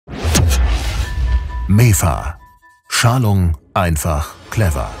Meva. Schalung einfach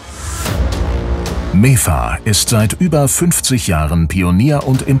clever. Meva ist seit über 50 Jahren Pionier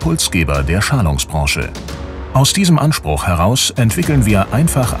und Impulsgeber der Schalungsbranche. Aus diesem Anspruch heraus entwickeln wir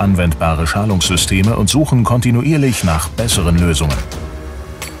einfach anwendbare Schalungssysteme und suchen kontinuierlich nach besseren Lösungen.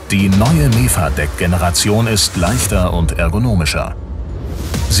 Die neue MevaDec-Generation ist leichter und ergonomischer.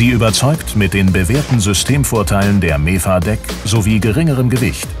 Sie überzeugt mit den bewährten Systemvorteilen der MevaDec sowie geringerem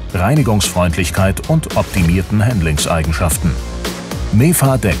Gewicht, Reinigungsfreundlichkeit und optimierten Handlingseigenschaften.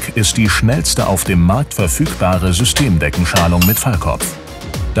 MevaDec ist die schnellste auf dem Markt verfügbare Systemdeckenschalung mit Fallkopf.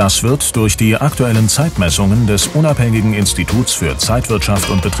 Das wird durch die aktuellen Zeitmessungen des unabhängigen Instituts für Zeitwirtschaft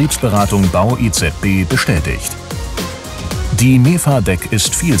und Betriebsberatung Bau IZB bestätigt. Die MevaDec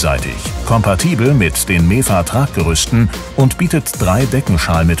ist vielseitig, kompatibel mit den Meva-Traggerüsten und bietet 3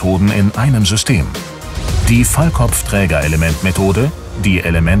 Deckenschalmethoden in einem System. Die Fallkopf-Träger-Element Methode, die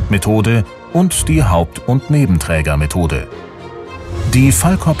Element-Methode und die Haupt- und Nebenträger-Methode. Die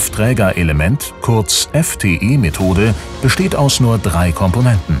Fallkopf-Träger-Element, kurz FTE Methode, besteht aus nur 3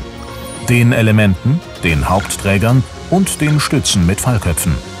 Komponenten: den Elementen, den Hauptträgern und den Stützen mit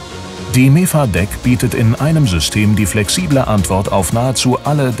Fallköpfen. Die MevaDec bietet in einem System die flexible Antwort auf nahezu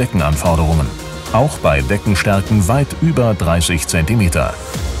alle Deckenanforderungen, auch bei Deckenstärken weit über 30 cm.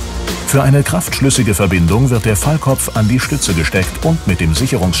 Für eine kraftschlüssige Verbindung wird der Fallkopf an die Stütze gesteckt und mit dem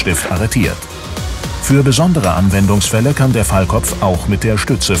Sicherungsstift arretiert. Für besondere Anwendungsfälle kann der Fallkopf auch mit der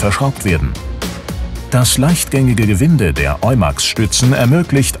Stütze verschraubt werden. Das leichtgängige Gewinde der Eumax-Stützen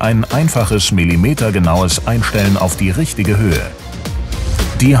ermöglicht ein einfaches millimetergenaues Einstellen auf die richtige Höhe.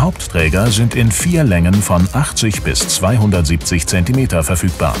 Die Hauptträger sind in 4 Längen von 80 bis 270 cm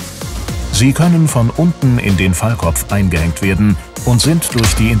verfügbar. Sie können von unten in den Fallkopf eingehängt werden und sind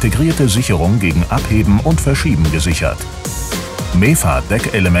durch die integrierte Sicherung gegen Abheben und Verschieben gesichert.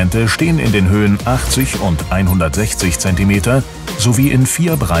 MevaDec-Elemente stehen in den Höhen 80 und 160 cm sowie in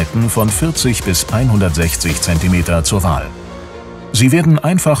 4 Breiten von 40 bis 160 cm zur Wahl. Sie werden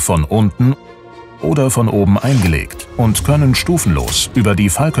einfach von unten oder von oben eingelegt und können stufenlos über die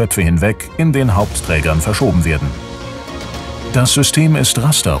Fallköpfe hinweg in den Hauptträgern verschoben werden. Das System ist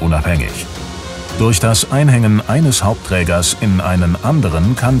rasterunabhängig. Durch das Einhängen eines Hauptträgers in einen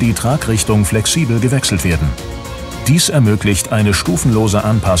anderen kann die Tragrichtung flexibel gewechselt werden. Dies ermöglicht eine stufenlose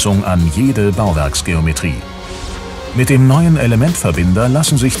Anpassung an jede Bauwerksgeometrie. Mit dem neuen Elementverbinder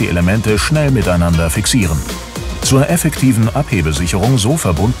lassen sich die Elemente schnell miteinander fixieren. Zur effektiven Abhebesicherung so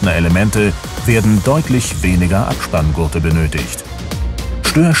verbundener Elemente werden deutlich weniger Abspanngurte benötigt.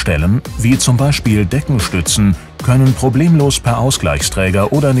 Störstellen, wie zum Beispiel Deckenstützen, können problemlos per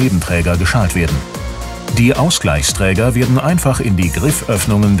Ausgleichsträger oder Nebenträger geschalt werden. Die Ausgleichsträger werden einfach in die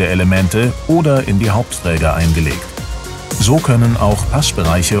Grifföffnungen der Elemente oder in die Hauptträger eingelegt. So können auch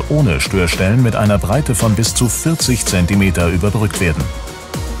Passbereiche ohne Störstellen mit einer Breite von bis zu 40 cm überbrückt werden.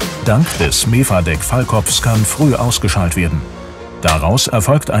 Dank des MevaDec-Fallkopfs kann früh ausgeschaltet werden. Daraus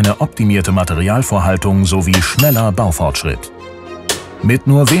erfolgt eine optimierte Materialvorhaltung sowie schneller Baufortschritt. Mit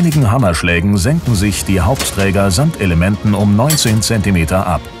nur wenigen Hammerschlägen senken sich die Hauptträger samt Elementen um 19 cm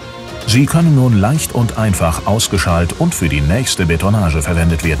ab. Sie können nun leicht und einfach ausgeschaltet und für die nächste Betonage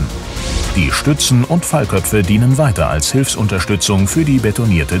verwendet werden. Die Stützen und Fallköpfe dienen weiter als Hilfsunterstützung für die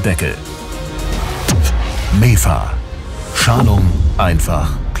betonierte Decke. Meva. Schalung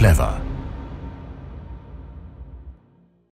einfach clever.